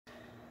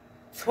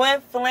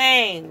Twin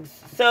flames.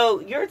 So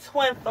your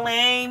twin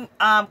flame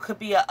could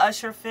be a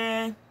Usher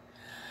fan.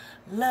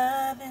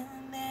 Loving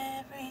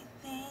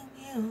everything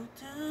you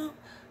do.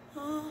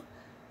 Ooh,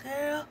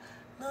 girl,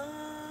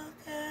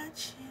 look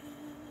at you.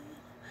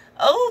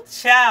 Oh,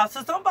 child.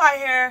 So somebody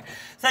here.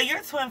 So your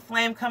twin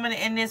flame coming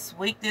in this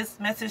week. This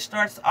message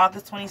starts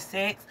August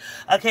 26th.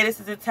 Okay, this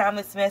is a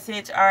timeless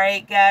message. All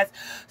right, guys.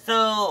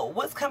 So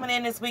what's coming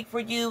in this week for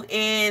you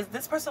is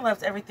this person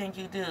loves everything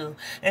you do.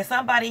 And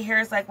somebody here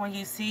is like when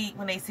they see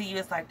you,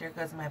 it's like, there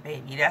goes my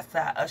baby. That's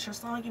the Usher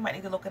song. You might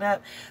need to look it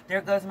up.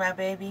 There goes my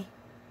baby.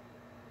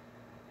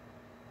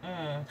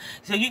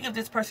 So you give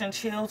this person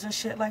chills and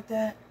shit like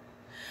that.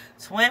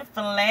 Twin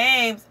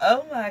flames.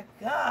 Oh my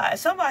God.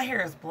 Somebody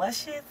here is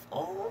blushes.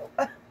 Oh.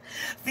 So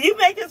you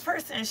make this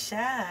person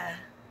shy.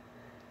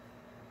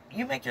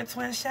 You make your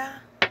twin shy?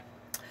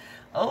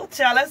 Oh,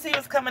 child, let's see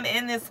what's coming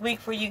in this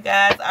week for you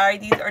guys. All right,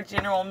 these are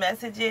general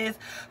messages.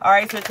 All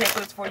right, so take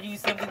what's for you,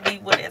 simply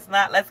leave what it's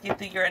not. Let's get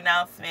through your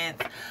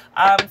announcements.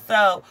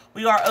 So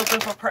we are open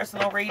for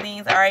personal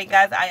readings. All right,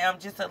 guys, I am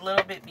just a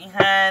little bit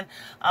behind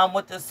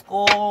with the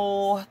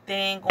school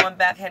thing. Going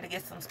back, had to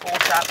get some school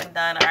shopping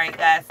done. All right,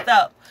 guys,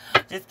 so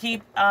just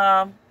keep,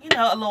 you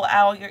know, a little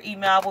eye on your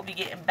email. We'll be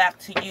getting back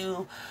to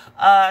you,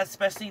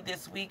 especially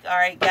this week. All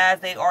right,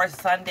 guys, they are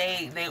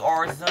Sunday. They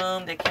are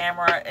Zoom. The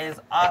camera is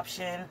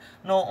optional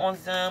on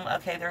Zoom.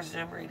 Okay, there's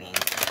Zoom readings.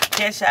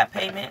 Cash App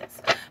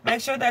payments.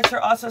 Make sure that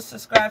you're also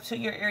subscribed to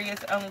your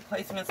area's only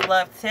placements.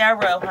 Love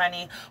Tarot,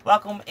 honey.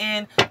 Welcome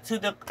in to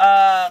the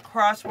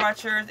cross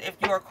watchers. If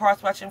you are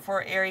cross watching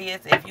for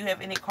areas, if you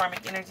have any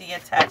karmic energy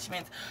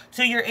attachments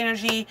to your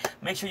energy,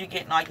 make sure you're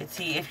getting all your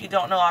tea. If you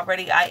don't know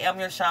already, I am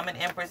your Shaman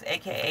Empress,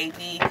 aka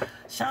the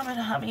Shaman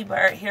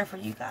Hummingbird, here for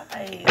you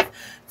guys.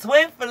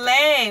 Twin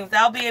flames.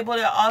 I'll be able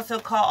to also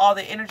call all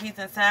the energies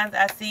and signs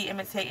I see,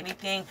 imitate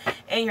anything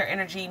in your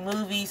energy,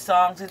 movies,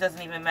 songs, it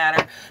doesn't even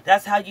matter.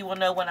 That's how you will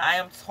know when I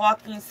am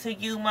talking to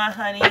you, my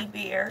honey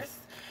bears.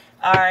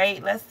 All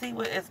right, let's see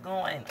what is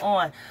going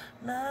on.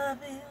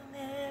 Loving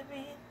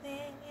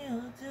everything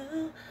you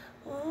do.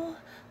 Ooh,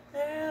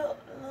 girl,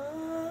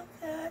 look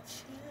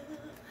at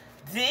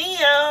you.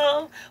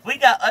 Damn, we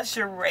got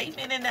Usher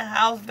Raymond in the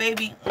house,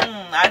 baby.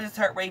 I just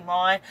heard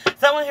Raymond.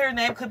 Someone here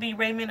name could be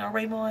Raymond or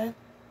Raymond.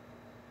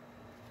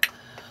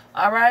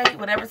 All right,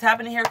 whatever's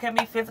happening here can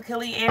be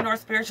physically and or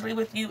spiritually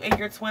with you and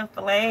your twin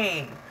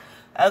flame.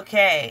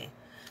 Okay.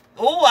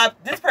 Oh,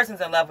 this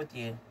person's in love with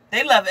you.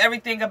 They love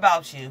everything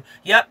about you.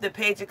 Yep, the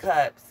Page of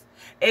Cups.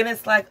 And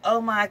it's like, oh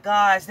my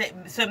gosh.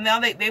 So now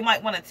they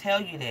might want to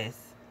tell you this.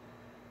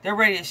 They're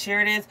ready to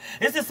share this.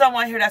 This is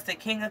someone here that's the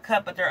King of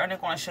Cups, but they're only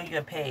going to show you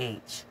a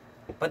page.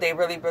 But they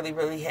really, really,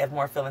 really have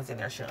more feelings than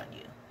they're showing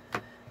you.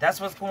 That's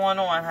what's going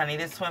on, honey.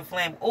 This twin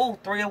flame. Oh,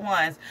 3 of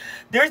Wands.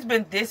 There's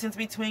been distance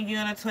between you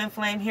and a twin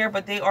flame here,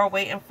 but they are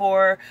waiting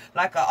for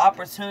like an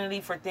opportunity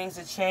for things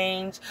to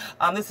change.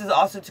 This is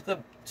also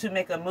to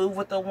make a move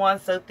with the one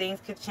so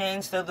things can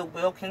change, so the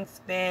wheel can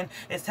spin.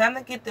 It's time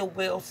to get the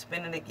wheel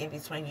spinning again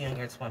between you and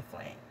your twin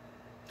flame.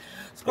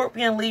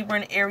 Scorpion, Libra,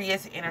 and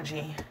Aries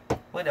energy.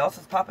 What else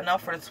is popping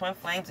out for the twin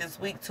flames this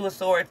week? 2 of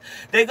Swords.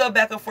 They go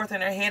back and forth in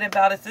their head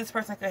about it. This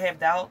person could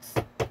have doubts.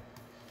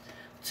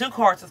 2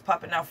 cards is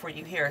popping out for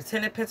you here.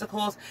 10 of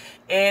Pentacles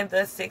and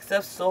the 6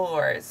 of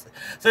Swords.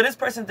 So this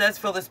person does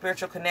feel the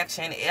spiritual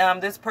connection.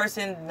 This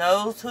person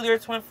knows who their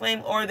twin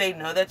flame, or they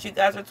know that you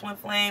guys are twin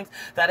flames.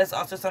 That is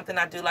also something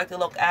I do like to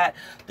look at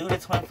through the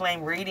twin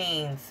flame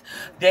readings.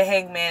 The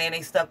Hangman, and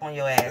they stuck on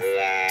your ass.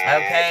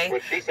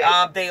 Okay?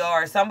 They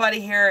are.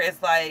 Somebody here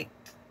is like,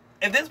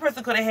 if this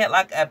person could have had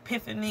like an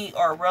epiphany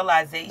or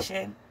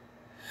realization,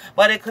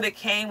 but it could have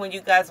came when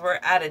you guys were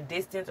at a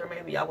distance, or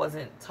maybe y'all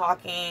wasn't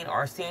talking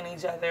or seeing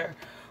each other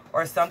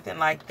or something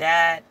like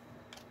that.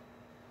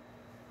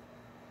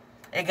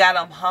 It got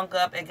them hung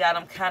up. It got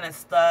them kind of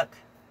stuck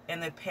in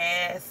the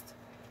past.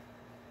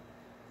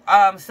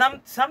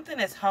 Something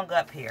is hung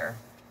up here.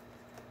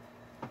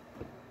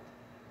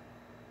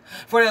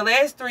 For the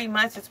last 3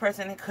 months, this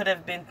person could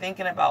have been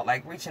thinking about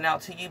like reaching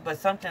out to you, but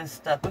something's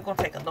stuck. We're going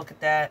to take a look at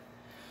that.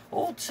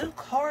 Oh, 2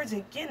 cards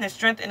again. The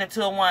Strength and the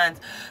 2 of Wands.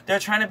 They're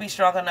trying to be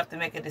strong enough to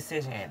make a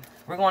decision.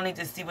 We're going to need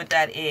to see what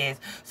that is.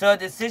 So a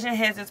decision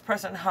has this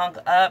person hung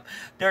up.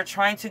 They're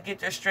trying to get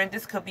their strength.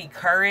 This could be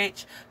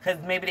courage,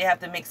 because maybe they have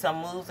to make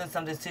some moves and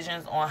some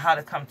decisions on how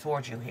to come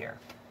towards you here.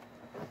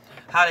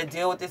 How to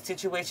deal with this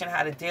situation.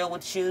 How to deal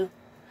with you.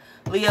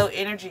 Leo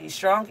energy,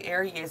 strong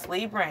Aries,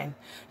 Libra.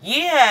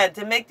 Yeah,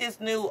 to make this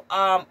new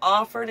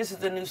offer. This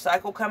is a new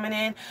cycle coming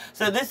in.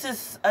 So this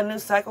is a new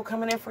cycle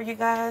coming in for you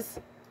guys.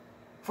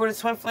 For the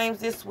twin flames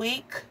this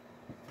week.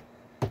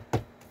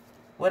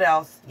 What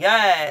else?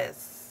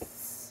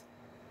 Yes.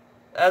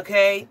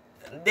 Okay.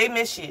 They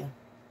miss you.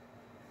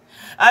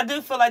 I do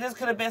feel like this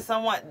could have been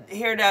someone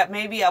here that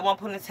maybe at one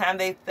point in time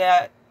they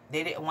thought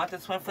they didn't want the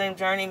twin flame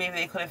journey. Maybe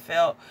they could have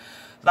felt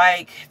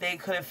like they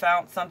could have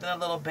found something a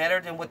little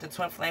better than what the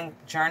twin flame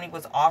journey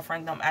was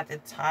offering them at the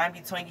time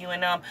between you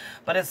and them.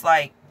 But it's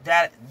like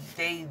that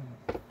they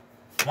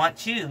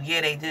want you.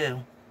 Yeah, they do.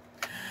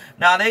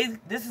 Now,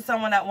 this is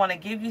someone that want to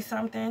give you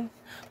something,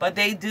 but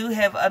they do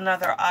have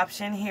another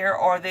option here,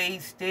 or they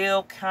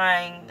still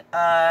kind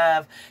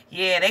of,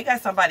 yeah, they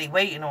got somebody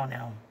waiting on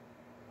them.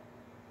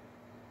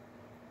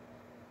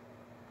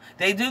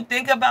 They do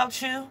think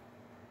about you,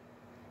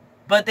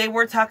 but they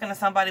were talking to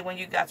somebody when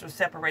you guys were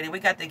separated. We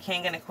got the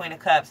King and the Queen of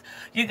Cups.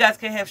 You guys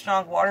can have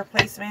strong water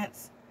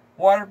placements,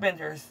 water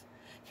benders,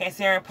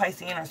 Cancerian,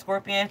 Piscean, or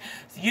Scorpion.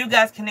 So you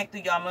guys connect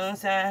through your moon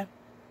sign.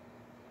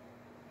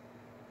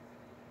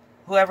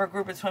 Whoever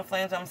group of twin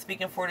flames I'm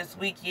speaking for this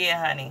week,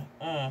 yeah, honey.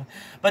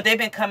 But they've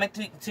been coming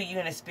to you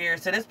in the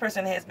spirit. So this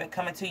person has been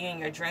coming to you in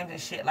your dreams and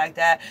shit like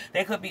that.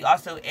 They could be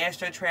also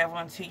astro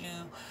traveling to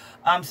you.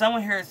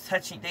 Someone here is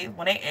touching.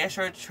 When they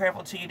astro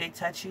travel to you, they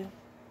touch you.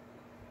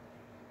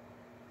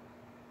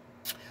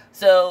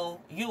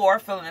 So you are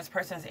feeling this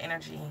person's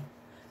energy.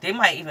 They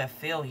might even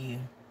feel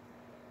you.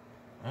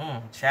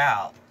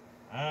 Child.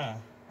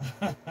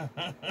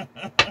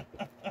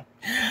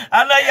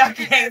 I know y'all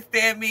can't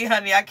stand me,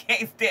 honey. I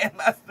can't stand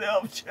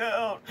myself,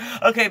 child.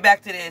 Okay,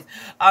 back to this.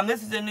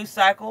 This is a new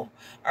cycle.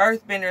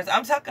 Earthbenders.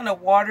 I'm talking to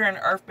water and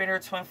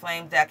earthbender twin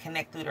flames that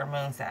connect through their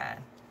moon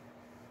sign.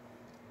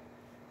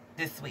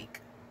 This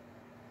week.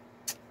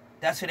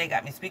 That's who they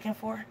got me speaking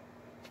for.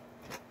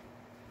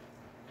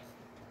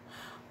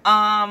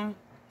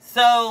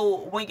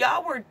 So when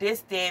y'all were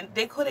distant,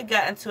 they could have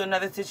gotten to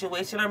another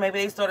situation, or maybe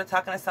they started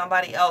talking to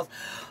somebody else.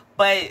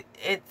 But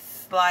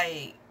it's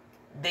like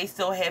they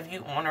still have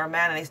you on their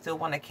mind, and they still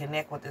want to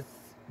connect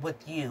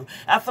with you.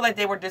 I feel like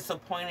they were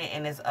disappointed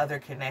in this other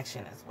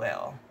connection as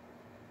well.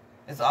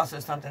 It's also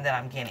something that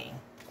I'm getting.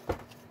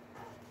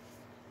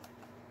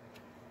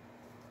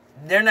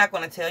 They're not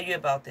going to tell you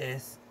about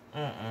this.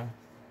 And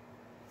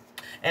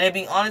to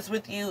be honest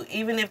with you,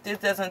 even if this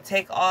doesn't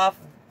take off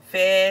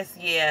fast,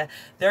 yeah,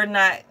 they're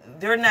not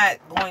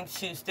going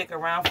to stick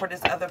around for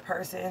this other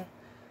person.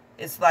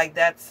 It's like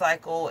that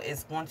cycle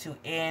is going to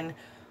end,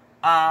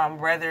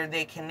 whether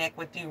they connect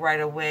with you right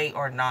away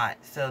or not.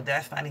 So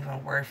that's not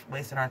even worth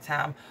wasting our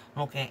time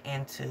looking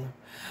into.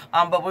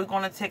 But we're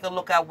going to take a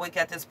look at what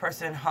got this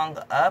person hung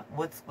up.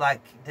 What's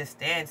like the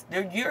stance?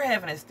 You're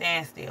having a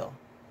standstill.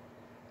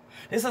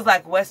 This is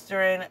like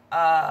Western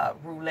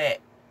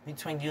roulette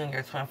between you and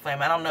your twin flame.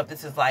 I don't know if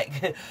this is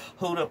like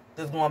who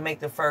is going to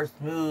make the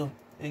first move,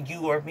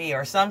 you or me,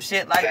 or some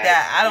shit like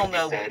that. I don't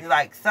know.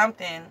 Like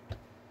something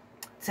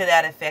to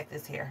that effect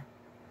is here.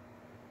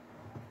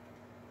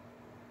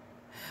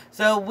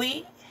 So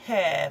we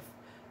have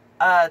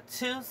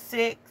 2,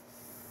 6,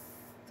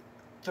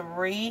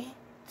 3,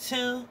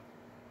 2,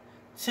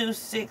 2,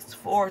 6,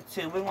 4,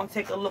 2. We're going to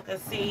take a look and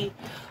see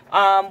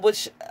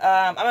which,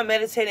 I'm going to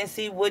meditate and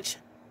see which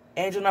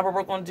angel number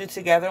we're going to do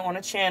together on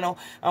the channel.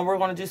 And we're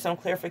going to do some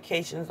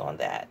clarifications on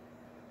that.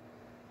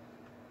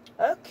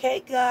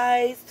 Okay,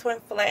 guys,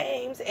 twin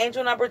flames,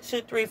 angel number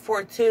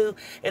 2342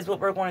 is what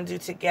we're going to do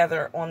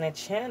together on the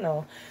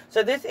channel.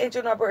 So this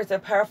angel number is a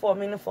powerful and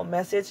meaningful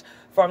message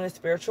from the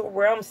spiritual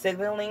realm,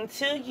 signaling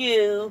to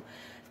you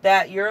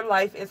that your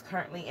life is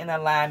currently in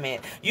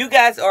alignment. You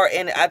guys are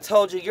in, I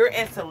told you, you're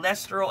in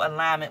celestial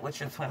alignment with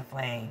your twin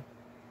flame.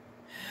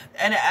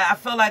 And I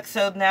feel like,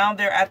 so now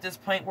they're at this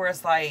point where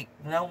it's like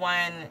no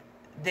one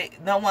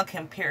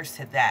compares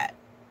to that.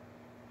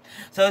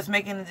 So it's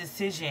making a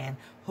decision.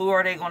 Who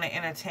are they going to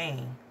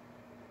entertain?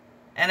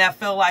 And I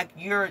feel like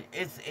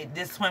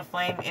this twin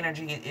flame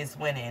energy is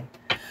winning.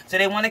 So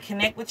they want to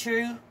connect with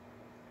you,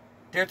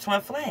 their twin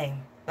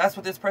flame. That's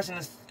what this person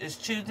is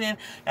choosing.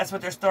 That's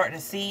what they're starting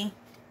to see.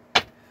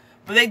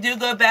 But they do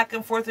go back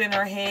and forth in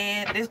their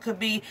head. This could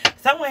be,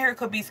 someone here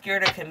could be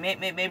scared of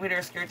commitment. Maybe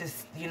they're scared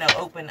to,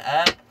 open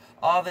up.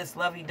 All this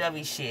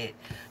lovey-dovey shit,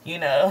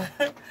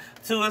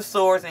 Two of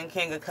Swords and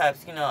King of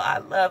Cups, I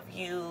love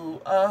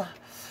you,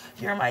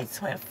 you're my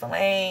twin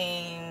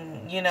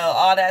flame,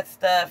 all that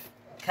stuff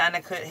kind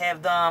of could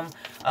have them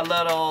a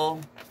little,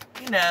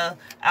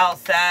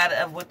 outside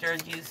of what they're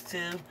used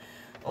to.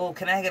 Oh,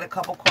 can I get a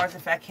couple cards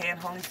if I can,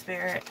 Holy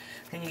Spirit?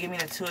 Can you give me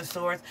the Two of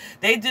Swords?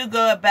 They do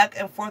go back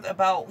and forth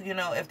about,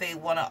 if they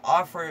want to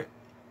offer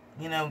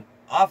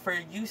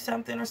you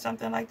something or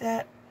something like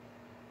that.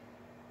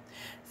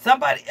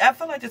 I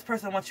feel like this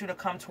person wants you to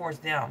come towards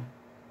them.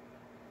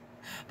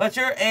 But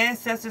your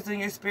ancestors and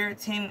your spirit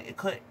team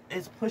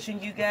is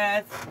pushing you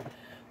guys.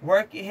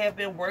 You have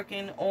been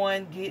working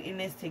on getting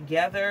this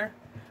together.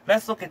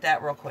 Let's look at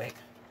that real quick.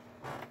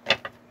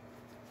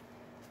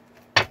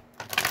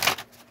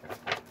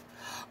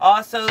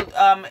 Also,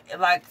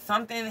 like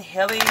something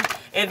healing.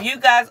 If you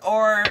guys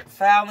are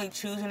finally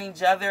choosing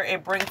each other,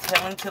 it brings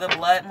healing to the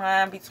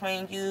bloodline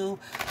between you.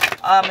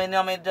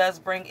 And it does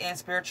bring in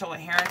spiritual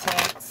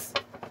inheritance.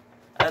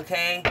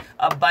 Okay,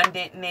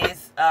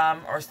 abundantness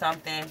or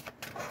something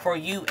for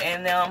you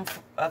and them.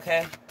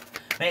 Okay,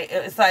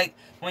 it's like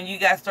when you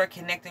guys start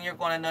connecting, you're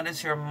going to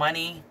notice your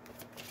money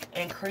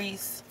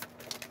increase.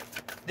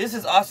 This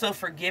is also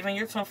forgiving.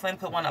 Your twin flame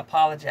could want to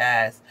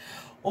apologize.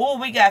 Oh,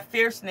 we got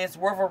fierceness,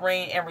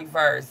 Wolverine in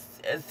reverse.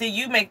 See,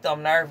 you make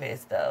them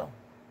nervous though.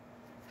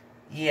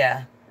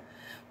 Yeah,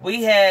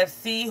 We have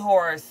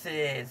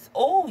seahorses.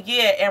 Oh,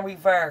 yeah, in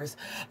reverse.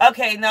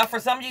 Okay, now for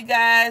some of you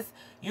guys,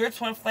 your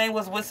twin flame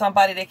was with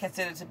somebody they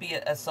considered to be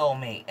a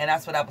soulmate. And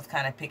that's what I was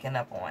kind of picking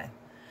up on.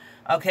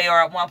 Okay, or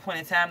at one point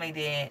in time they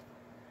did.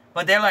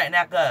 But they're letting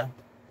that go.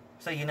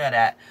 So you know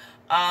that.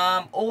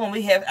 Oh, and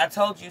we have, I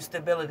told you,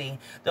 stability.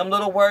 Them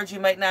little words you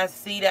might not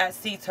see, that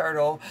sea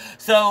turtle.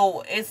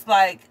 So it's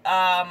like,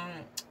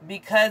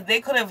 because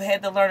they could have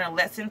had to learn a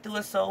lesson through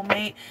a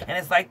soulmate, and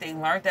it's like they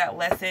learned that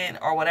lesson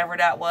or whatever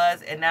that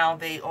was, and now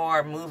they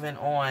are moving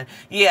on.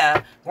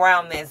 Yeah,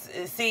 groundness.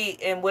 See,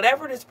 and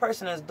whatever this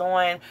person is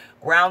doing,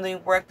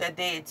 grounding work that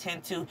they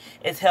attend to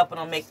is helping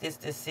them make this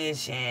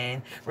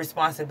decision.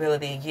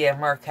 Responsibility. Yeah,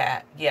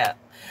 Mercat. Yeah.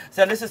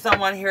 So this is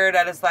someone here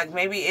that is like,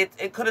 maybe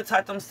it could have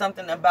taught them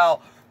something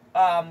about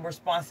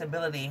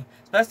responsibility,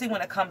 especially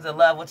when it comes to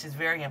love, which is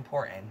very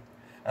important.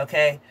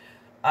 Okay.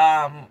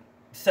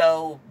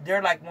 So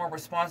they're like more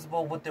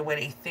responsible with the way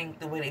they think,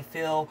 the way they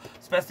feel,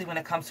 especially when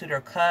it comes to their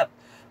cup,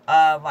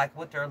 like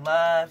with their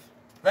love.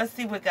 Let's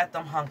see what got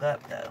them hung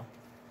up though.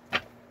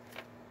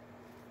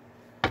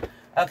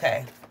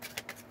 Okay.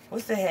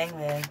 What's the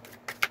Hangman?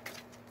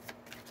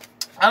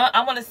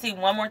 I want to see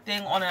one more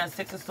thing on a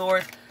Six of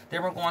Swords.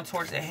 Then we're going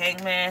towards the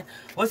Hangman.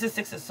 What's the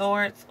Six of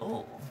Swords?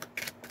 Ooh.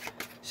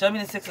 Show me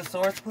the Six of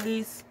Swords,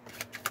 please.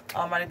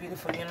 Almighty,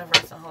 beautiful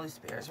universe, and Holy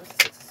Spirit. What's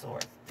the Six of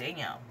Swords?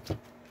 Damn.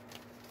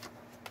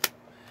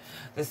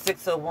 The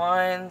Six of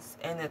Wands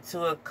and the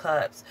Two of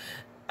Cups.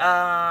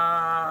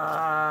 Yeah.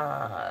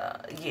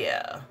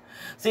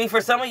 See,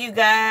 for some of you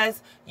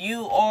guys,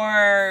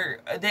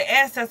 the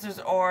ancestors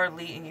are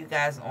leading you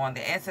guys on.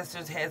 The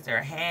ancestors has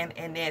their hand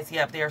in this.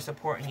 Yep, they are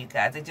supporting you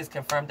guys. They just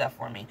confirmed that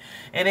for me.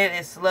 And it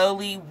is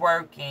slowly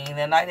working.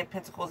 The Knight of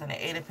Pentacles and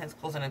the Eight of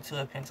Pentacles and the Two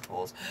of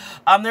Pentacles.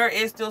 There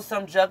is still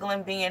some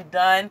juggling being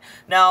done.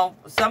 Now,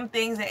 some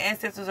things the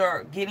ancestors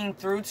are getting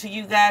through to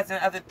you guys, and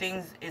other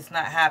things it's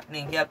not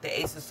happening. Yep, the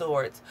Ace of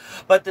Swords.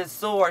 But the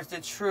swords,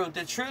 the truth,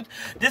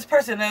 this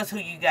person knows who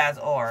you guys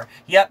are.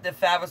 Yep, the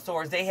Five of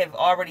Swords. They have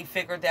already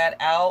figured that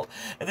out.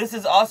 This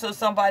is also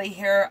somebody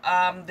here,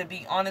 to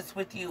be honest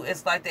with you,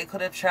 it's like they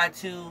could have tried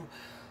to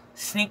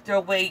sneak their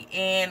way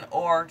in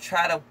or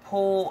try to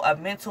pull a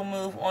mental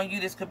move on you.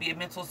 This could be a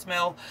mental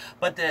spell,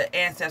 but the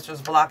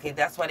ancestors block it.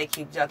 That's why they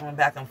keep juggling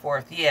back and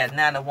forth. Yeah,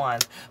 Nine of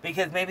Wands.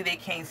 Because maybe they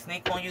can't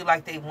sneak on you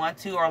like they want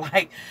to, or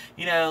like,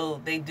 you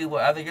know, they do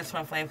with other. Your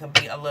twin flame can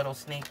be a little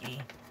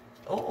sneaky.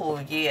 Oh,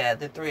 yeah,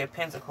 the Three of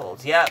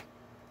Pentacles. Yep.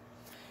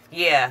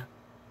 Yeah.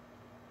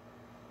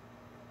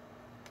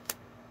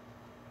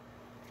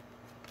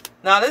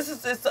 Now, this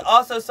is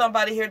also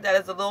somebody here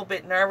that is a little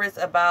bit nervous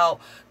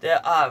about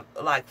the,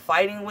 like,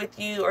 fighting with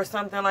you or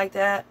something like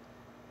that.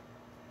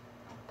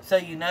 So,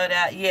 you know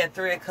that. Yeah,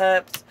 Three of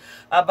Cups.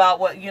 About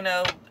what, you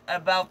know,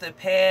 about the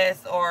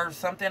past or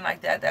something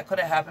like that. That could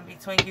have happened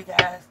between you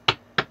guys.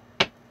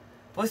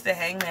 What's the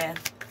Hangman?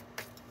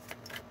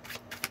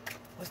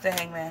 What's the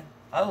Hangman?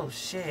 Oh,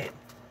 shit.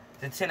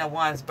 The Ten of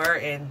Wands,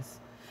 burdens.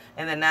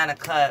 And the Nine of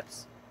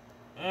Cups.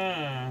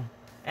 And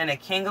the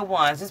King of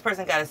Wands. This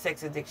person got a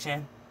sex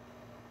addiction.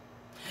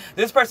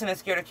 This person is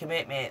scared of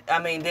commitment. I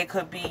mean, they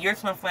could be, your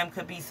twin flame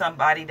could be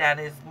somebody that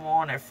is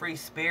more on a free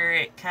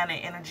spirit kind of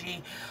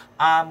energy,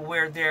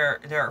 where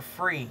they're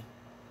free.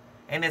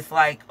 And it's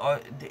like,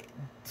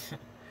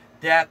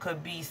 that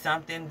could be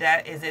something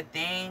that is a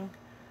thing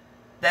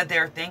that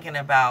they're thinking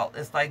about.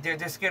 It's like they're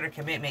scared of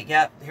commitment.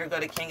 Yep, here go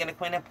the King and the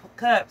Queen of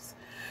Cups.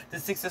 The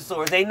Six of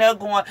Swords. They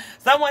know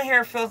someone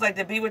here feels like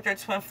to be with their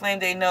twin flame,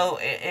 they know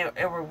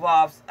it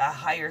revolves a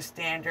higher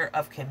standard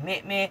of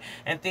commitment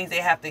and things they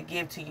have to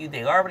give to you.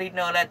 They already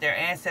know that their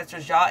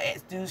ancestors, y'all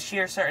do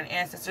share certain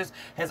ancestors,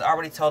 has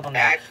already told them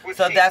that.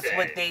 So that's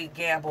what they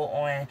gamble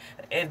on,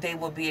 if they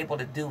will be able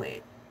to do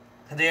it.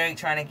 They ain't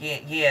trying to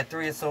get, yeah,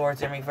 Three of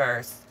Swords in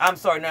reverse. I'm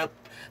sorry, no,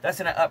 that's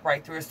in an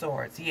upright, Three of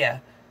Swords, yeah.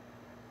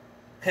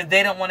 Because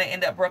they don't want to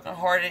end up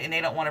brokenhearted and they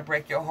don't want to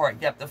break your heart.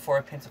 Yep, the Four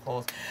of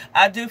Pentacles.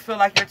 I do feel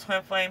like your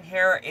twin flame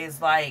here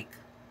is like,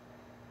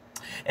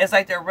 it's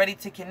like they're ready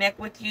to connect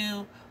with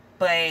you,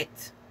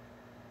 but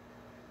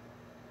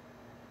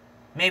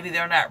maybe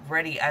they're not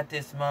ready at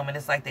this moment.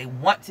 It's like they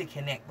want to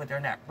connect, but they're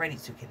not ready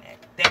to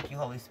connect. Thank you,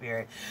 Holy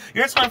Spirit.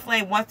 Your twin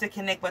flame wants to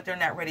connect, but they're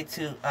not ready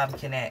to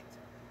connect.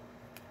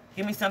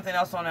 Give me something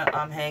else on a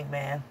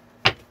Hangman.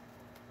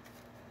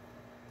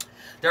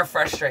 They're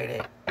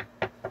frustrated.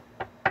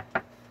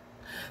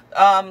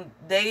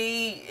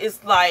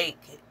 It's like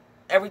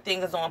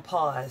everything is on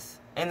pause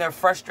and they're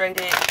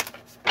frustrated.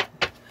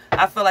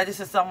 I feel like this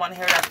is someone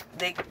here that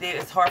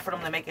it's hard for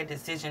them to make a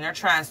decision. They're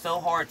trying so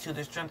hard to,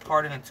 the Strength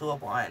card and the Two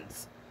of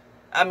Wands.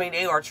 I mean,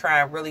 they are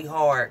trying really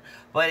hard,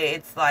 but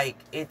it's like,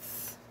 they're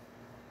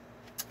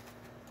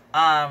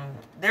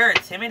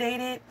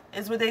intimidated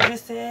is what they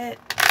just said.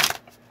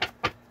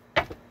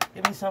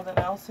 Give me something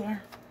else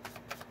here.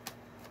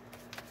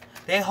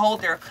 They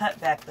hold their cut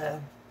back though.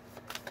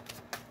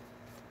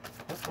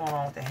 What's going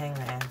on with the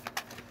Hangman?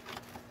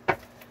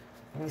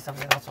 Give me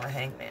something else on the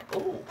Hangman.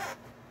 Ooh.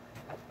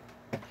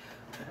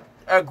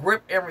 A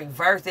grip in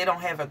reverse. They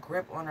don't have a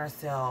grip on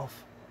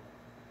herself.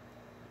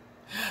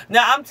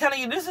 Now, I'm telling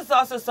you, this is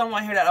also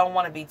someone here that don't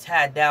want to be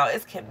tied down.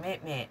 It's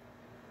commitment.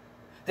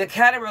 The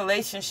kind of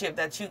relationship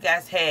that you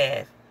guys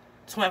have,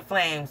 twin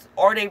flames,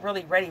 are they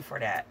really ready for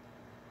that?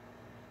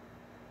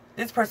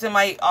 This person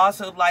might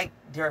also like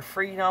their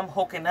freedom,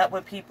 hooking up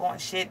with people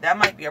and shit. That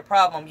might be a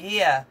problem,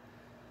 yeah.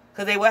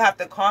 Because they will have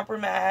to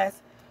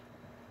compromise.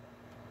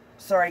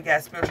 Sorry,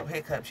 guys, spiritual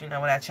hiccups. You know,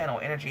 when I channel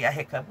energy, I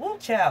hiccup. Woo,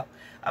 child.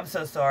 I'm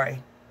so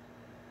sorry.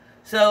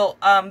 So,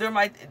 there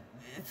might,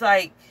 it's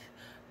like,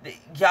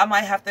 y'all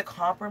might have to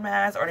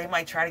compromise, or they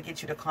might try to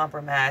get you to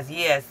compromise.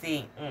 Yeah,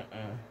 see,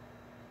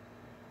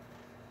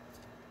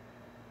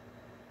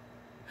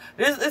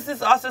 This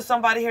is also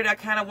somebody here that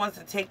kind of wants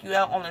to take you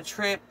out on a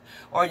trip,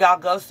 or y'all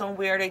go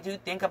somewhere. They do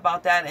think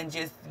about that, and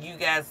just you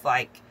guys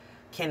like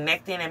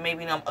connecting and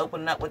maybe them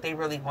opening up what they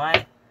really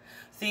want.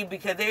 See,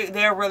 because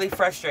they're really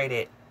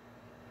frustrated.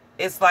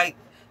 It's like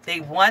they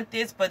want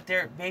this, but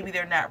maybe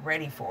they're not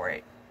ready for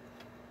it.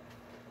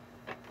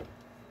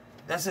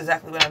 That's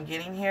exactly what I'm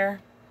getting here.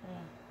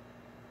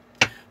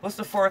 What's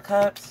the Four of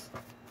Cups?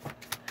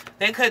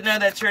 They could know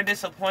that you're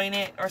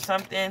disappointed or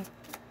something.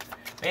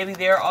 Maybe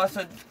they're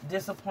also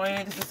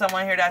disappointed. This is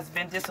someone here that's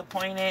been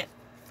disappointed.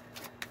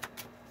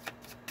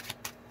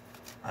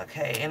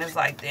 Okay, and it's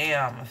like,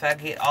 damn, if I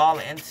get all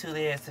into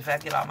this, if I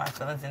get all my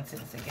feelings into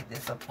this and get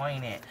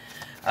disappointed.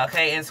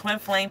 Okay, and twin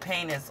flame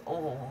pain is,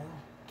 oh.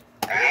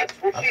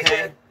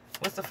 Okay,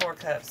 what's the Four of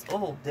Cups?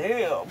 Oh,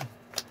 damn.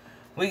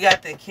 We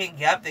got the King,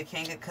 yep, the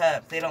King of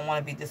Cups. They don't want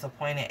to be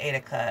disappointed. Eight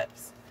of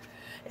Cups.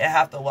 They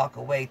have to walk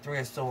away. Three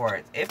of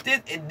Swords. If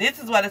this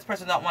is why this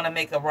person don't want to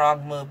make a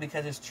wrong move,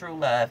 because it's true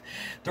love.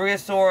 Three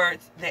of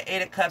Swords, the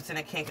Eight of Cups, and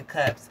the King of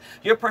Cups.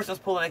 Your person's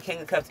pulling the King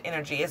of Cups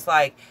energy. It's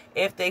like,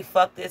 if they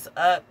fuck this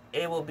up,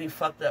 it will be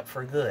fucked up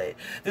for good.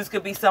 This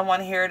could be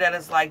someone here that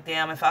is like,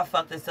 damn, if I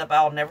fuck this up,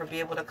 I'll never be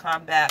able to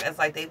come back. It's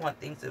like they want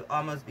things to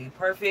almost be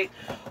perfect,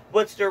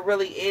 which there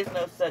really is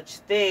no such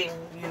thing,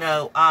 you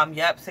know.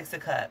 Yep, Six of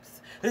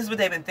Cups. This is what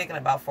they've been thinking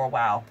about for a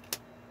while.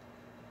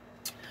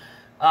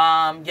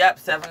 Yep,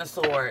 Seven of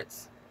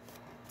Swords.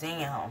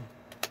 Damn.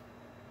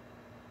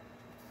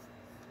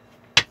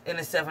 And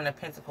the Seven of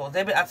Pentacles.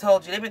 I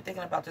told you, they've been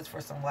thinking about this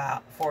for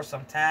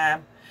some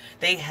time.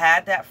 They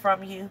had that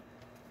from you.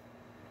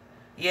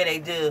 Yeah, they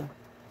do.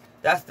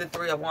 That's the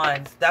Three of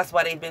Wands. That's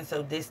why they've been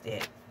so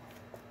distant.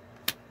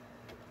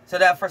 So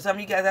that for some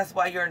of you guys, that's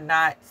why you're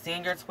not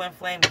seeing your twin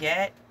flame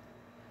yet.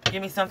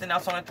 Give me something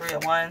else on the Three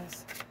of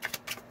Wands.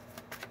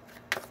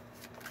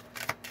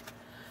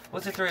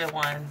 What's the Three of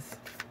Wands?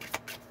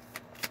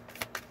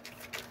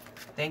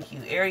 Thank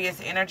you. Aries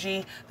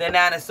energy. The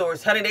Nine of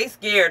Swords. Honey, they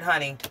scared,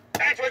 honey.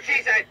 That's what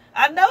she said.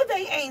 I know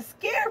they ain't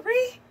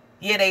scary.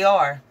 Yeah, they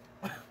are.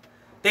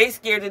 They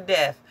scared to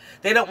death.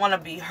 They don't want to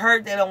be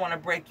hurt. They don't want to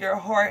break your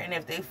heart. And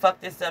if they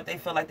fuck this up, they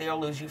feel like they'll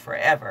lose you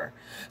forever.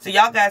 So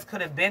y'all guys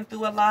could have been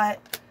through a lot.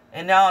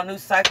 And now a new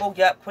cycle.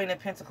 Yep, Queen of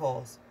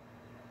Pentacles.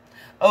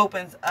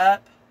 Opens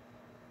up.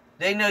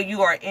 They know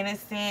you are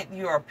innocent.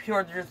 You are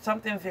pure. There's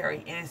something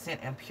very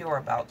innocent and pure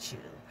about you.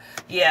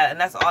 Yeah, and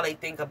that's all they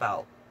think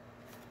about.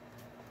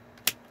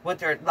 What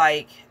they're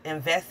like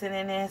investing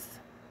in this.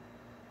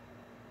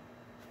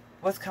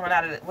 What's coming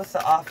out of it? What's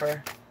the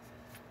offer?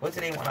 What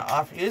do they want to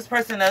offer you? This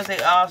person knows they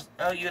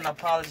owe you an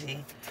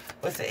apology.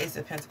 What's the Ace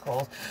of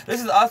Pentacles?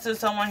 This is also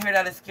someone here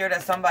that is scared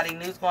that somebody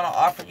new is going to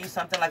offer you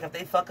something. Like if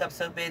they fuck up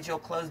so bad, you'll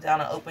close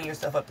down and open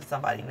yourself up to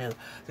somebody new.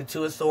 The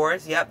Two of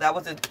Swords. Yep, that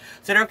was it.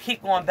 So they'll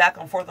keep going back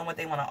and forth on what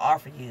they want to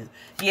offer you.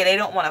 Yeah, they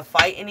don't want to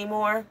fight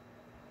anymore.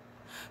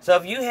 So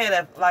if you had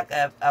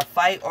a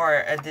fight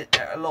or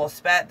a little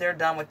spat, they're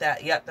done with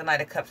that. Yep, the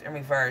Knight of Cups in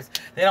reverse.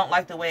 They don't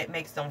like the way it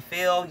makes them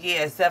feel.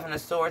 Yeah, Seven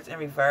of Swords in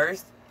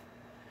reverse.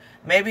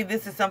 Maybe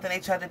this is something they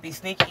tried to be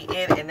sneaky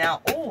in and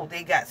now, oh,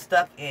 they got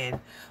stuck in.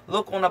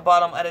 Look on the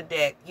bottom of the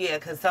deck. Yeah,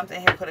 because something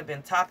here could have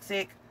been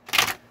toxic.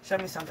 Show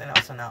me something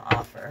else on the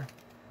offer.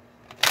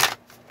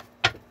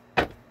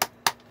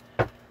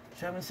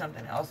 Show me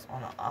something else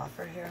on the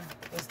offer here.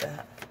 What's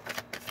that?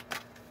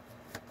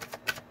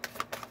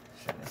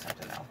 Show me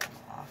something else on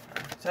the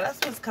offer. So that's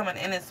what's coming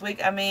in this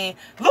week. I mean,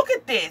 look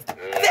at this.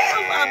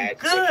 Damn, I'm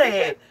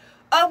good.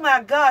 Oh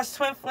my gosh,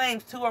 twin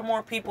flames, 2 or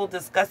more people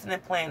discussing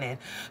and planning.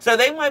 So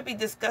they might be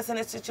discussing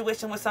a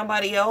situation with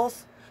somebody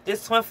else.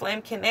 This twin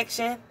flame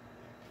connection.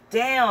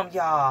 Damn,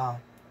 y'all.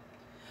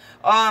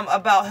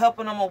 About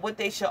helping them on what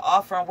they should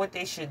offer and what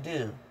they should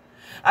do.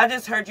 I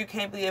just heard you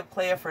can't be a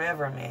player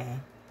forever,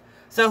 man.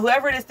 So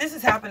whoever it is, this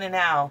is happening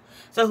now.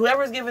 So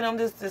whoever's giving them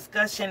this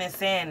discussion and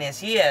saying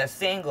this, yeah,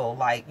 single.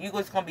 Like, you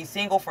just gonna be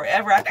single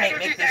forever? I can't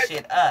make this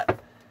shit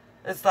up.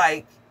 It's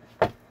like,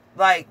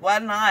 why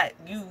not?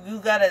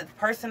 You got a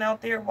person out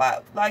there,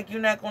 why, like,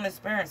 you're not going to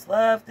experience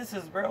love? This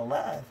is real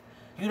love.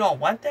 You don't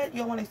want that?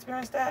 You don't want to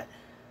experience that?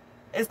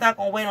 It's not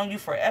going to wait on you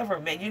forever,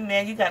 man.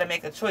 You got to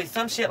make a choice.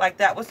 Some shit like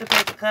that. What's the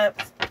Page of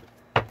Cups?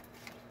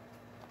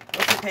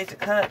 What's the Page of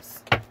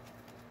Cups?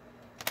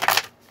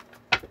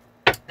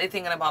 They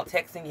thinking about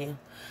texting you.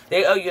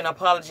 They owe you an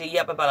apology,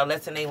 yep, about a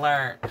lesson they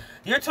learned.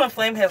 Your twin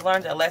flame has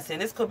learned a lesson.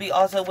 This could be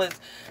also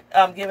was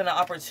given an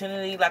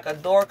opportunity, like a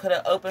door could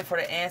have opened for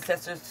the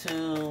ancestors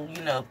to,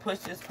 you know, push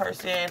this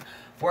person,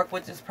 work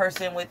with this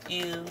person with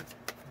you.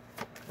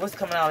 What's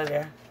coming out of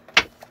there?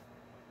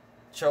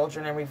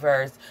 Children in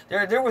reverse.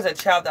 There was a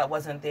child that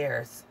wasn't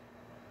theirs.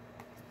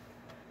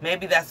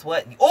 Maybe that's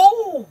what...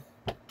 Oh!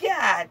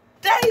 God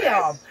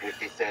damn!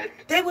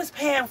 They was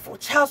paying for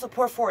child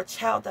support for a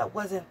child that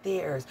wasn't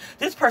theirs.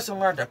 This person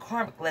learned a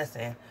karmic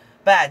lesson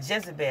by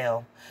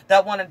Jezebel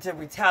that wanted to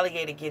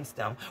retaliate against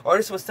them. Or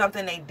this was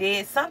something they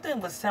did.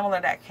 Something was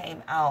similar that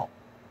came out.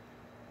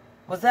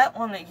 Was that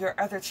on your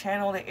other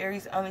channel, the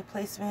Aries Only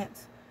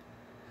placements?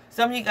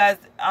 Some of you guys,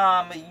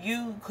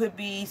 you could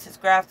be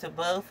subscribed to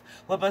both.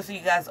 Well, most of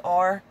you guys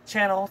are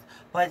channels.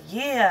 But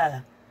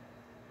yeah.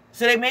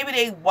 So maybe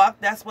they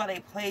walked, that's why they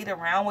played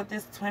around with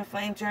this twin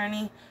flame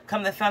journey.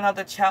 Come to find out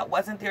the child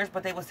wasn't theirs,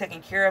 but they was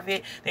taking care of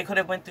it. They could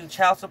have went through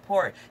child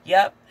support.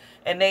 Yep.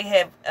 And they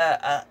have,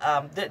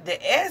 the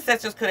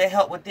ancestors could have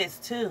helped with this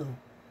too.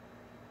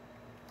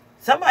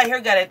 Somebody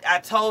here got a, I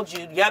told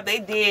you, yep, they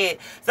did.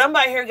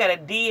 Somebody here got a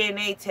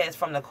DNA test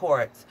from the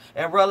courts.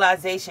 And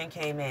realization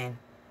came in.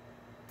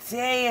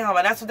 Damn,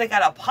 and that's what they got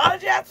to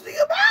apologize to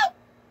you about?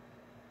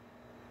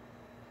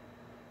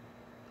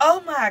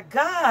 Oh my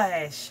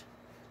gosh.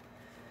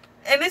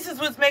 And this is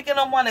what's making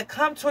them want to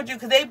come toward you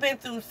because they've been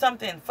through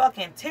something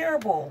fucking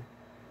terrible.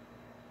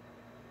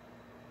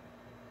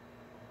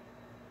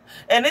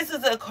 And this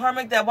is a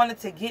karmic that wanted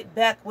to get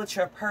back with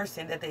your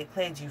person that they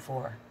played you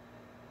for.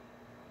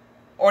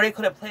 Or they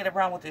could have played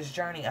around with this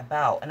journey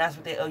about. And that's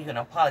what they owe you an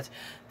apology.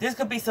 This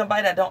could be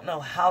somebody that don't know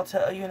how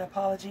to owe you an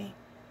apology.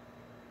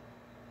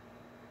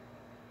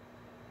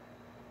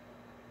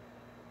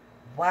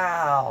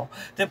 Wow.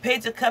 The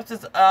Page of Cups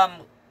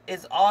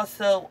is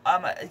also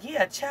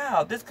yeah, a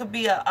child. This could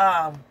be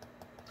a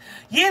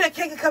yeah, the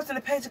King of Cups and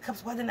the Page of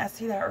Cups. Why didn't I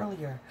see that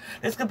earlier?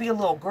 This could be a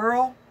little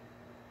girl.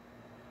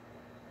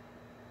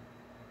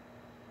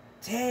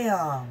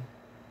 Damn.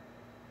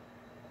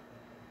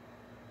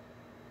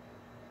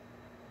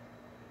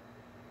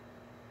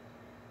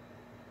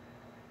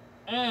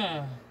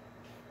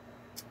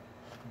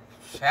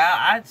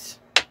 Child,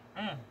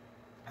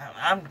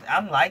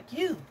 I'm like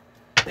you.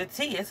 The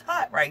tea is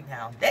hot right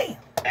now. Damn.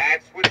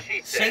 That's what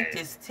she said. Shake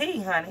this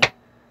tea, honey.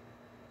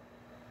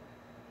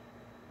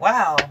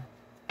 Wow.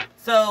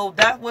 So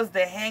that was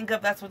the hang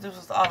up. That's what this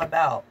was all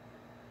about.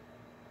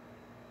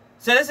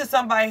 So this is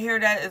somebody here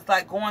that is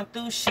like going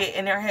through shit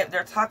and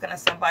they're talking to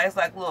somebody. It's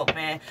like, look,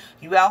 man,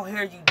 you out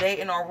here, you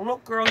dating, or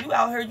look, girl, you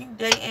out here, you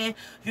dating,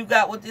 you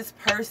got with this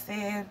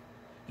person.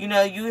 You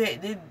know,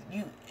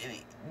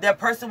 that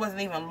person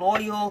wasn't even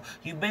loyal.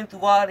 You've been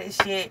through all this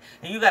shit.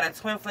 And you got a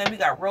twin flame. You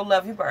got real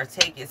love. You better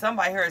take it.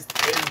 Somebody here is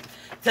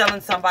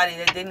telling somebody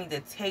that they need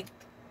to take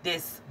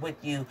this with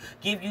you.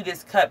 Give you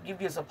this cup.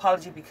 Give you this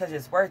apology because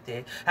it's worth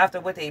it. After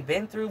what they've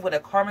been through with a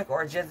karmic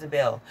or a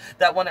Jezebel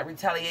that wanted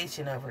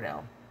retaliation over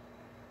them.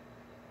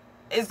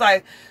 It's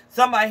like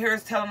somebody here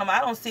is telling them, I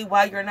don't see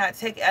why you're not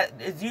taking...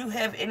 Do you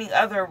have any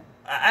other...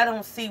 I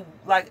don't see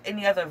like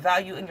any other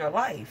value in your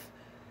life.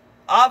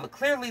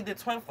 Clearly the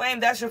twin flame,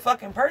 that's your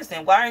fucking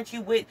person. Why aren't you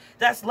with...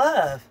 That's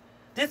love.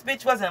 This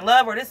bitch wasn't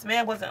love, or this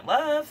man wasn't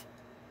love.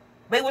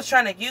 They was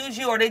trying to use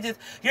you, or they just...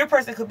 Your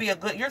person could be a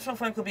good... Your twin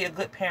flame could be a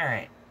good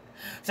parent.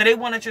 So they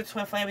wanted your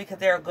twin flame because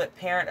they're a good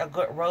parent, a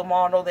good role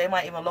model. They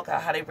might even look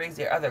at how they raise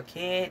their other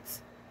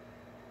kids.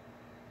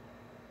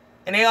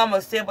 And they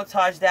almost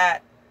sabotage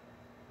that.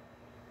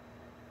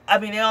 I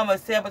mean, they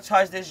almost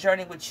sabotage this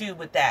journey with you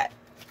with that.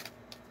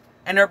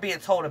 And they're being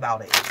told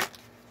about it.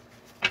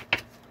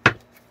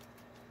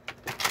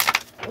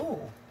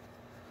 Ooh.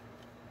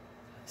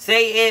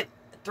 Say it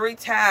 3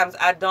 times,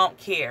 I don't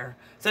care.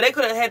 So they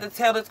could have had to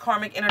tell this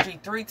karmic energy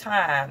 3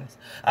 times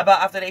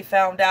about after they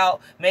found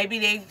out. Maybe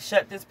they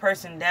shut this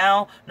person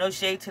down. No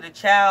shade to the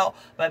child.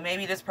 But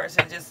maybe this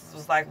person just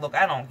was like, look,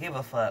 I don't give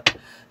a fuck.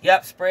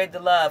 Yep, spread the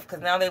love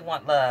because now they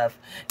want love.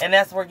 And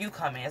that's where you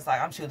come in. It's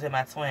like, I'm choosing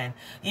my twin.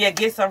 Yeah,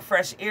 get some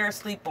fresh air,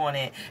 sleep on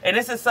it. And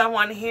this is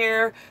someone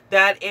here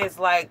that is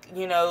like,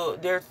 you know,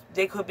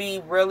 they could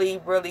be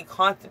really, really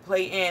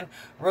contemplating,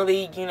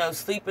 really, you know,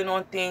 sleeping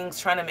on things,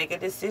 trying to make a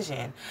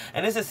decision.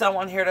 And this is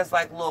someone here that's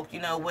like, look, you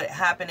know, what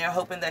happened? They're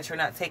hoping that you're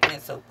not taking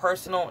it so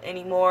personal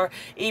anymore.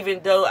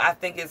 Even though I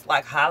think it's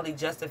like highly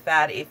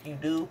justified if you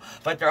do.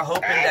 But they're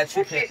hoping that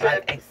you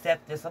can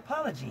accept this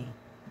apology.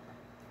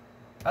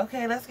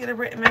 Okay, let's get a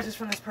written message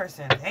from this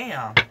person.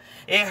 Damn.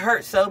 It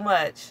hurts so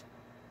much.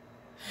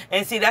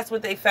 And see, that's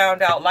what they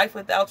found out. Life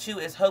without you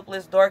is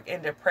hopeless, dark,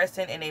 and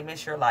depressing, and they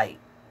miss your light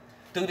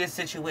through this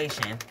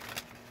situation.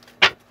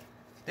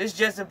 This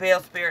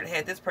Jezebel spirit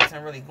had this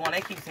person really going. They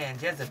keep saying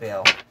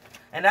Jezebel.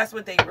 And that's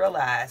what they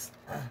realized.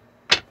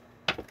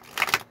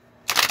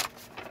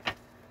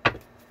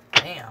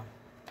 Damn.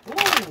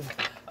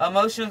 Ooh.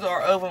 Emotions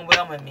are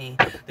overwhelming me.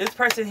 This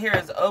person here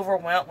is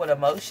overwhelmed with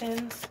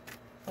emotions.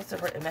 What's the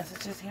written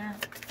messages here?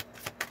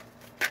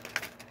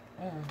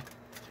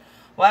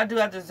 Why do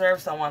I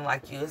deserve someone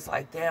like you? It's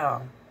like,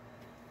 damn.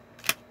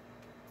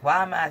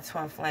 Why am I a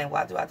twin flame?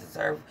 Why do I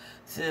deserve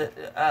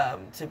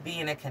to be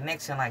in a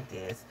connection like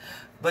this?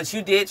 But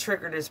you did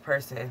trigger this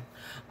person.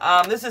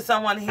 This is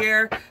someone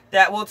here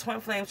that will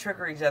twin flame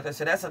trigger each other.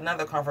 So that's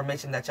another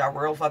confirmation that y'all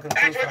real fucking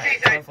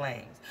twin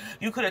flames.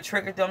 You could have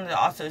triggered them to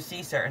also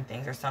see certain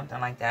things or something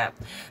like that.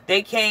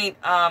 They can't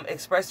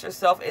express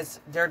themselves.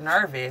 They're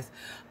nervous.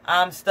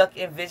 Stuck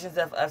in visions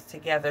of us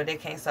together. They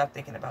can't stop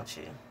thinking about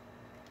you.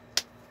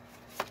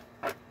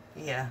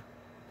 Yeah.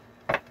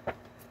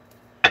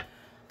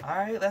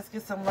 Alright, let's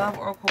get some love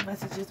oracle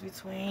messages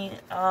between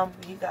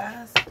you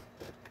guys.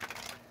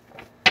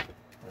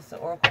 What's the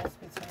oracles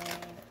between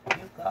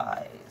you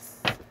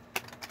guys?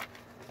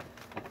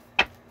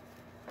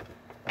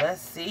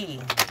 Let's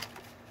see.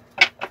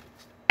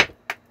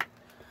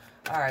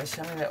 Alright,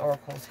 show me the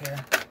oracles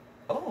here.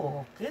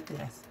 Oh,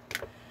 goodness.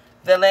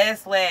 The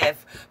last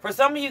laugh. For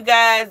some of you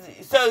guys,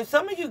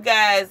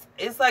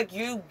 it's like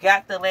you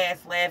got the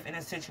last laugh in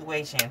a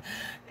situation.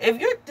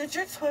 Did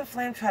your twin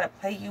flame try to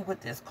play you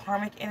with this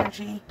karmic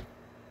energy?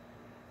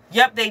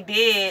 Yep, they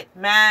did.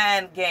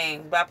 Mind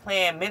game by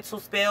playing mental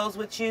spells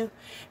with you.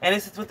 And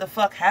this is what the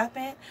fuck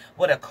happened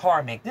with a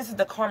karmic. This is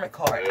the karmic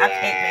card. I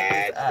can't make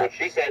this up. What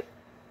she said.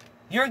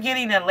 You're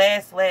getting the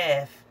last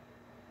laugh.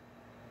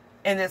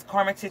 In this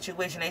karmic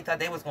situation they thought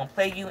they was going to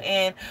play you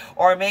in,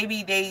 or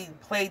maybe they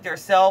played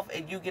themselves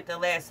and you get the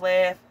last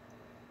laugh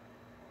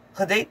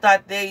because they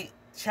thought this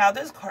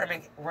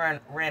karmic ran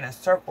a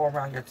circle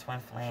around your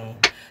twin flame.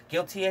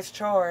 Guilty as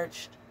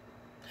charged.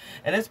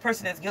 And this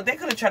person is guilty. They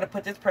could have tried to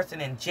put this person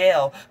in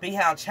jail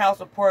behind child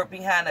support,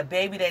 behind a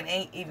baby that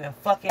ain't even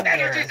fucking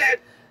theirs.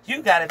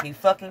 You gotta be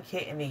fucking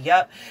kidding me.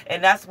 Yup.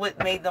 And that's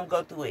what made them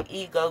go through an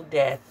ego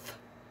death.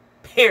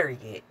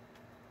 Period.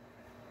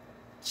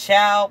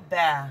 Child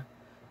bye.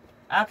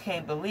 I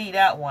can't believe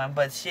that one,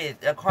 but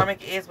shit, a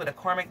karmic is what a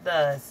karmic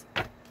does.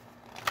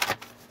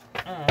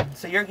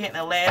 So you're getting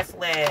a last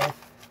laugh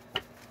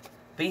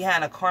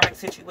behind a karmic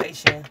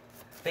situation,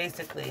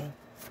 basically.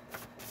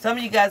 Some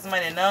of you guys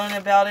might have known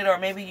about it, or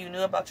maybe you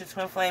knew about your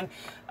twin flame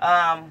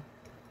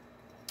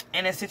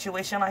in a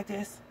situation like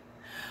this.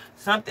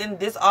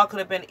 This all could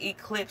have been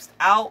eclipsed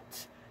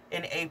out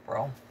in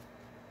April.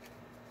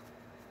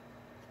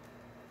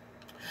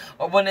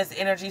 Or when this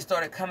energy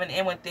started coming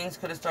in, when things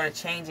could have started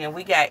changing.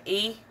 We got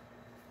E.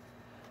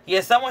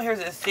 Yeah, someone here is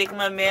a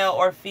Sigma, male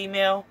or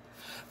female.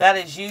 That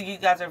is you. You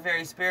guys are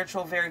very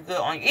spiritual, very good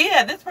on.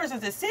 Yeah, this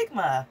person's a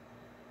Sigma.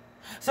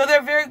 So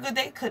they're very good.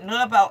 They could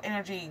know about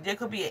energy. They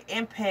could be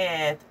an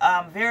empath,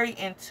 very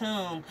in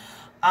tune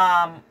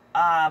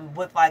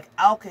with like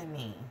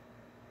alchemy.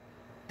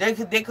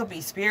 They could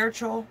be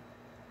spiritual.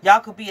 Y'all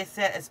could be a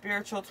set of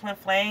spiritual twin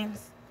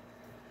flames.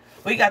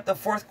 We got the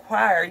fourth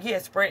choir. Yeah,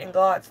 spreading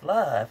God's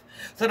love.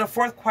 So the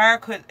fourth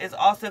choir is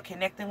also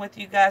connecting with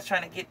you guys,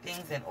 trying to get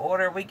things in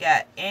order. We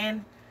got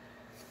N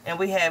and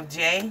we have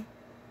J.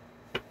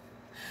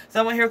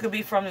 Someone here could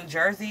be from New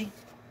Jersey.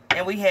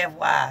 And we have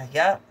Y.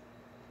 Yep.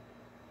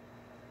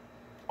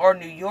 Or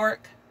New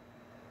York.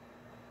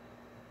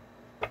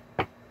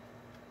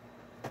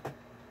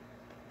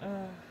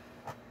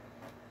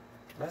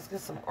 Let's get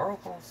some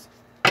oracles.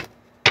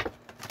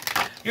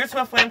 Your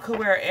twin flame could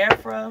wear an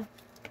afro.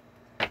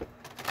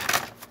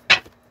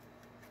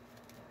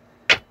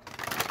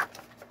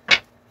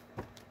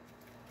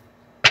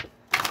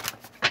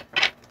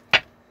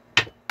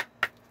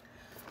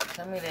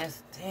 Tell me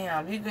this.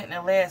 Damn, you getting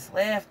the last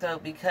laugh though,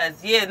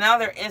 because yeah, now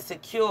they're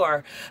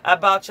insecure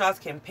about y'all's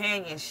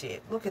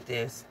companionship. Look at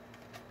this.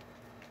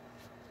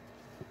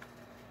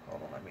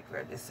 Hold on, let me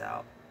grab this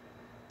out.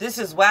 This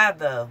is why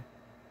though.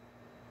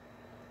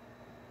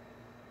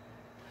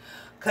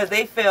 Because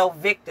they fell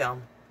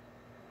victim.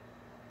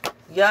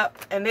 Yup.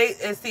 And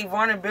see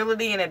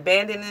vulnerability and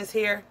abandonness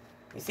here.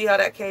 You see how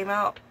that came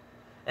out?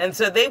 And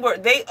so they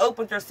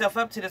opened themselves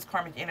up to this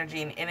karmic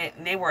energy,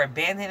 and they were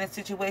abandoned in a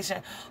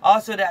situation.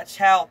 Also, that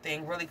child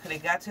thing really could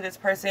have got to this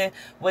person.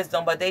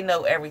 Wisdom, but they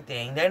know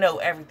everything. They know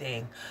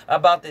everything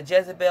about the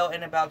Jezebel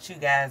and about you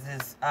guys.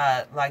 Is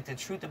like the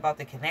truth about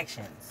the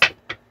connections.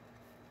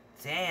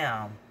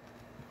 Damn.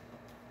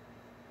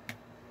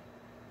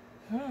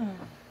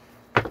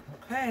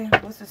 Okay,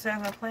 what's the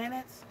 7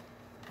 planets?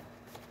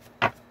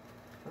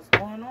 What's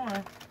going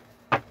on?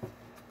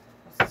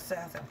 What's the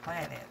 7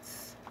 planets?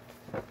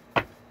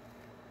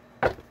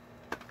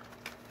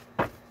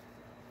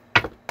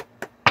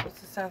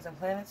 Suns and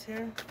planets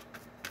here.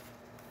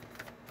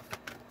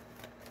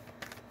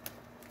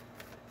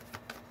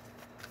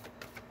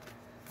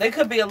 They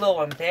could be a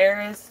little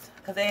embarrassed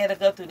because they had to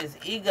go through this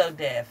ego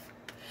death.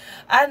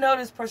 I know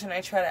this person,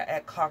 they try to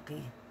act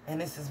cocky,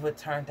 and this is what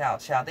turned out,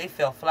 child. They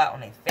fell flat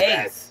on their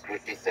face. That's what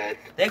she said.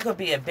 They could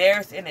be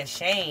embarrassed and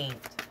ashamed.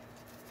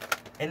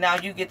 And now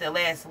you get the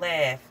last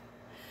laugh.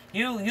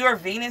 You're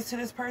Venus to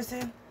this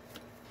person.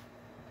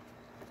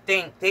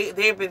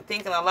 They've been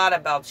thinking a lot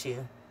about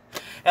you.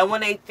 And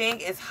when they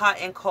think, it's hot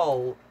and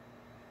cold.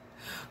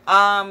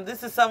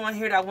 This is someone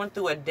here that went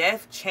through a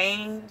death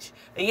change.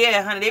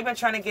 Yeah, honey, they've been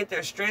trying to get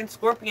their strength.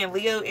 Scorpion,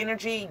 Leo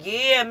energy.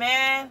 Yeah,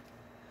 man.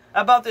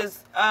 About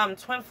this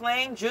twin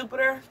flame,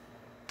 Jupiter.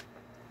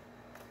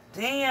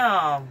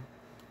 Damn.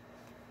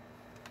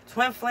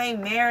 Twin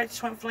flame marriage,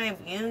 twin flame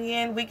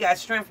union. We got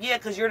strength. Yeah,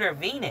 because you're their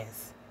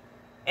Venus.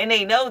 And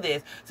they know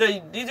this.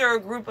 So these are a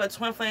group of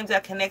twin flames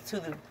that connect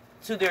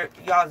to their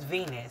y'all's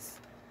Venus.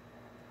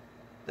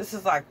 This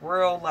is like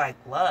real like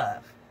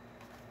love.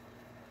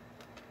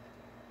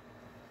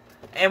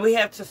 And we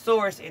have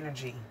Taurus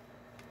energy.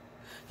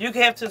 You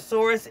can have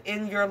Taurus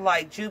in your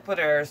like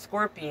Jupiter,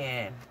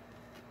 Scorpion,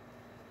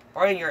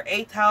 or in your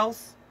 8th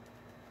house,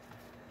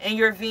 in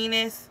your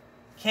Venus,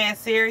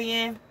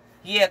 Cancerian.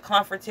 Yeah,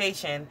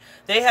 confrontation.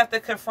 They have to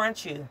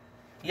confront you.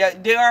 Yeah,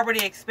 they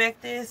already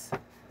expect this.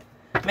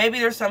 Maybe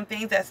there's some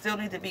things that still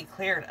need to be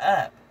cleared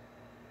up.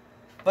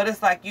 But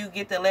it's like you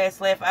get the last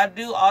laugh. I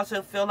do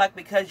also feel like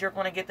because you're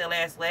going to get the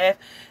last laugh,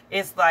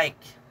 it's like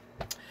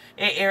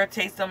it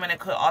irritates them and it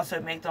could also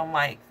make them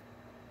like,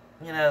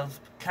 you know,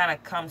 kind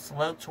of come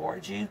slow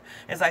towards you.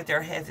 It's like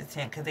they're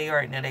hesitant because they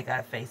already know they got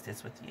to face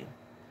this with you.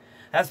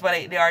 That's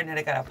why they already know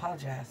they got to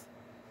apologize.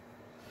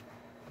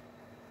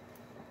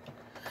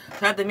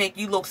 Tried to make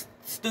you look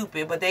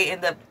stupid, but they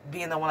end up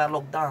being the one that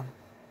look dumb.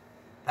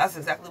 That's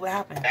exactly what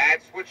happened.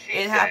 That's what she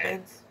said. It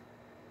happens.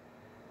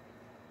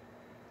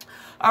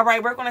 All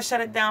right, we're going to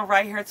shut it down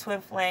right here,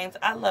 Twin Flames.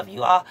 I love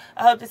you all.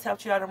 I hope this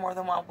helped you out in more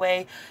than one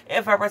way.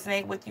 If I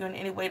resonate with you in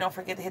any way, don't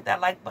forget to hit that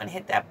like button,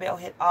 hit that bell,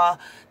 hit all.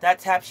 That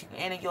taps you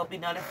in, and you'll be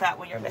notified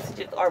when your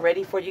messages are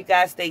ready for you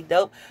guys. Stay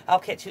dope. I'll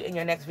catch you in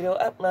your next video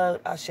upload.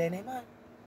 I'll share name on.